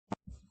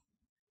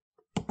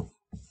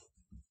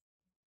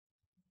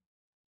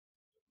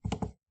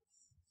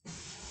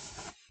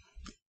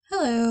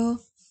Hello,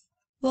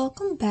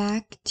 welcome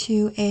back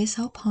to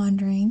ASL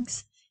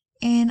Ponderings,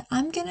 and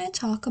I'm gonna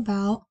talk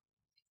about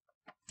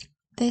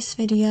this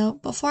video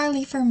before I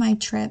leave for my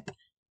trip.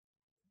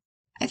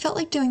 I felt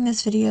like doing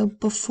this video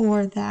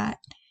before that.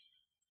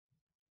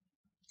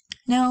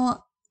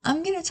 Now,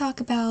 I'm gonna talk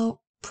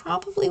about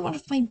probably one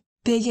of my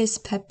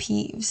biggest pet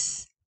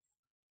peeves.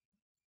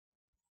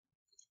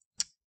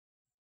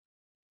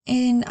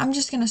 And I'm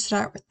just gonna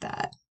start with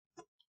that.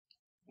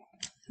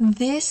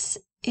 This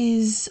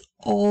is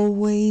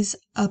always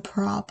a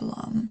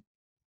problem.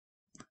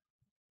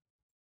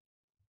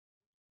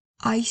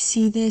 I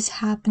see this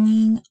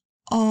happening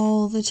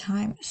all the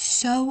time,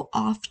 so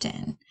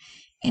often,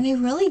 and I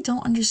really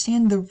don't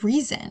understand the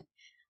reason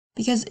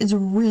because it's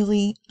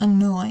really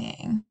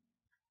annoying.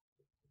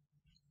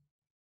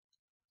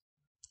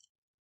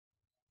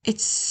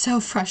 It's so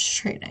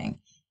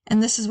frustrating,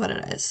 and this is what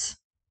it is.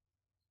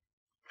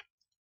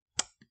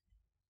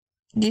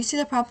 Do you see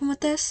the problem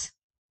with this?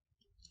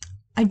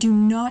 I do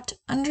not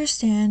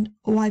understand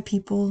why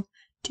people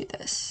do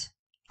this.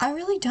 I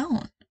really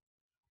don't.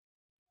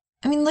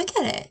 I mean, look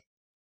at it.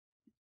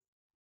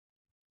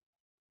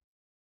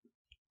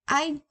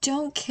 I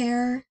don't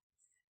care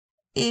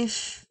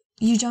if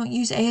you don't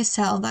use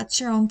ASL, that's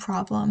your own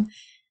problem.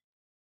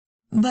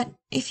 But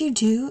if you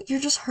do, you're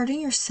just hurting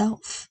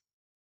yourself.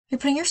 You're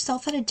putting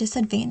yourself at a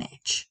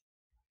disadvantage.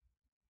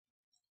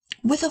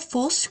 With a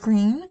full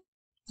screen,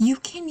 you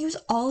can use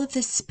all of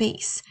this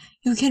space.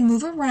 You can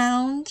move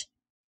around.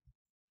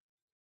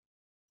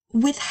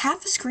 With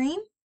half a screen,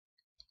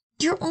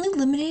 you're only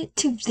limited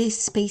to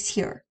this space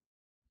here.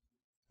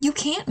 You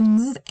can't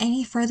move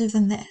any further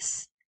than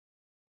this.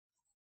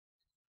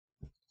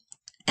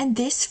 And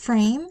this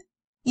frame,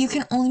 you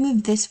can only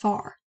move this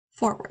far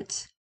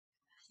forwards.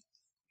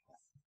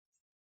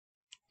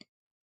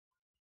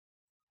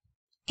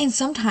 And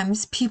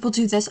sometimes people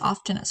do this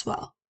often as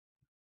well.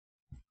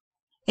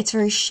 It's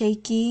very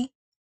shaky,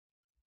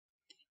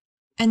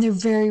 and they're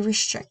very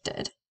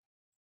restricted.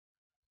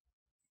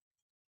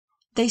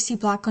 They see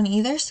black on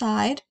either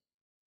side,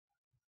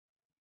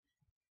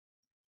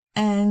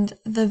 and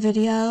the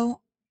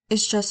video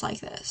is just like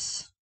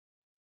this.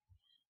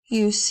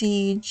 You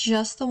see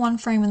just the one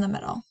frame in the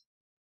middle.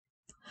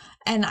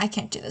 And I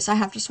can't do this. I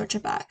have to switch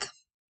it back.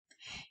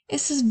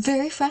 This is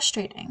very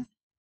frustrating.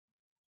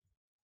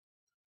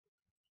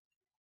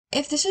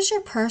 If this is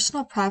your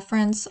personal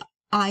preference,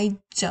 I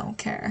don't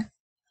care.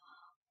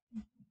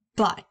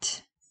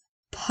 But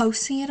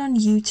posting it on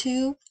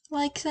YouTube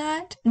like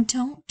that,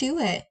 don't do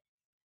it.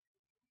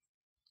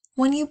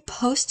 When you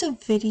post a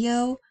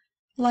video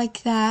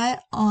like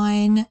that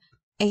on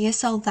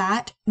ASL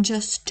that,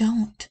 just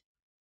don't.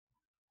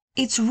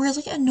 It's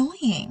really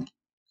annoying.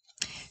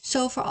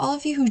 So for all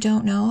of you who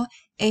don't know,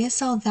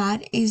 ASL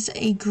that is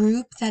a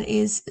group that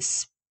is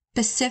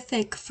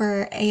specific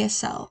for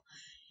ASL.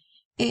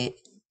 It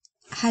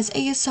has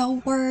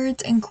ASL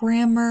words and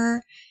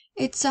grammar.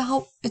 It's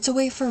a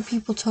way for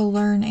people to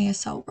learn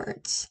ASL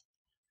words.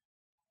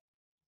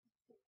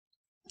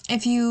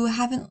 If you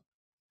haven't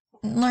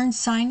learned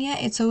sign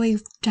yet, it's a way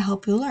to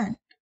help you learn.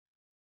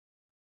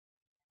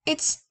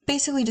 It's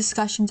basically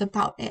discussions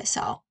about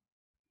ASL,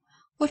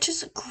 which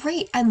is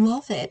great. I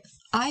love it.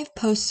 I've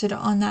posted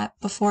on that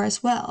before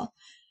as well.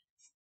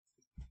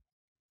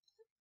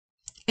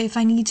 If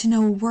I need to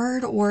know a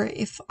word, or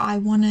if I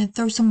want to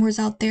throw some words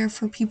out there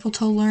for people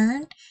to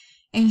learn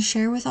and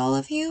share with all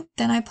of you,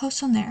 then I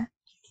post on there.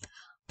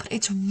 But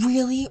it's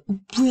really,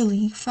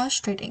 really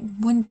frustrating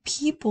when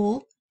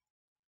people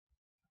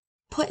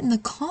put in the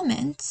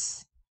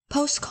comments,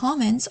 post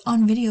comments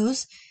on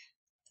videos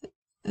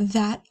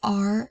that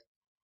are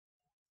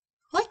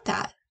like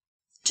that.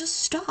 Just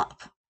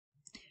stop.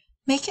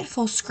 Make it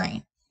full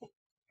screen.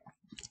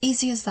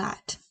 Easy as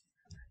that.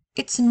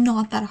 It's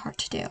not that hard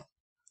to do.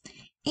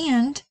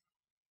 And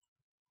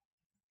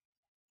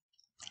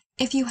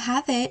if you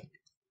have it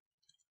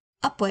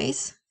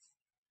upways,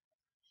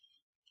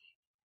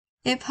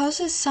 it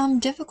poses some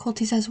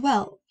difficulties as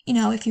well. You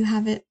know, if you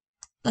have it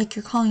like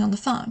you're calling on the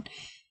phone.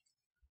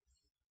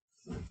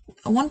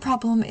 One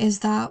problem is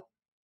that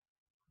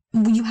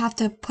you have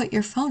to put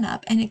your phone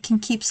up and it can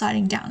keep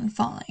sliding down and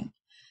falling.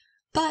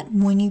 But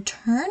when you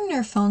turn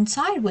your phone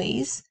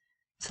sideways,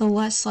 it's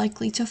less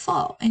likely to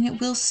fall and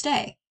it will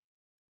stay.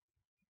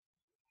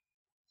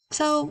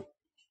 So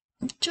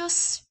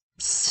just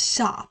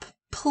stop,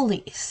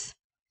 please.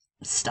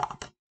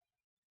 Stop.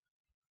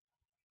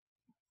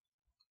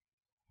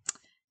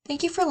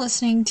 Thank you for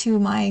listening to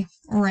my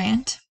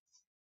rant.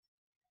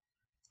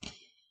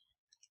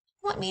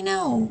 Let me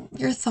know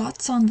your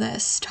thoughts on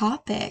this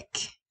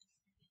topic.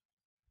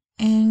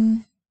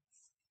 And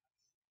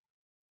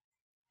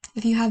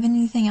if you have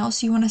anything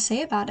else you want to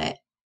say about it.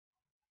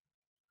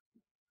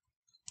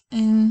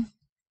 And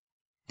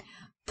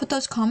put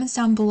those comments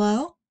down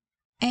below.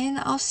 And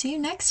I'll see you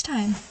next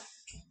time.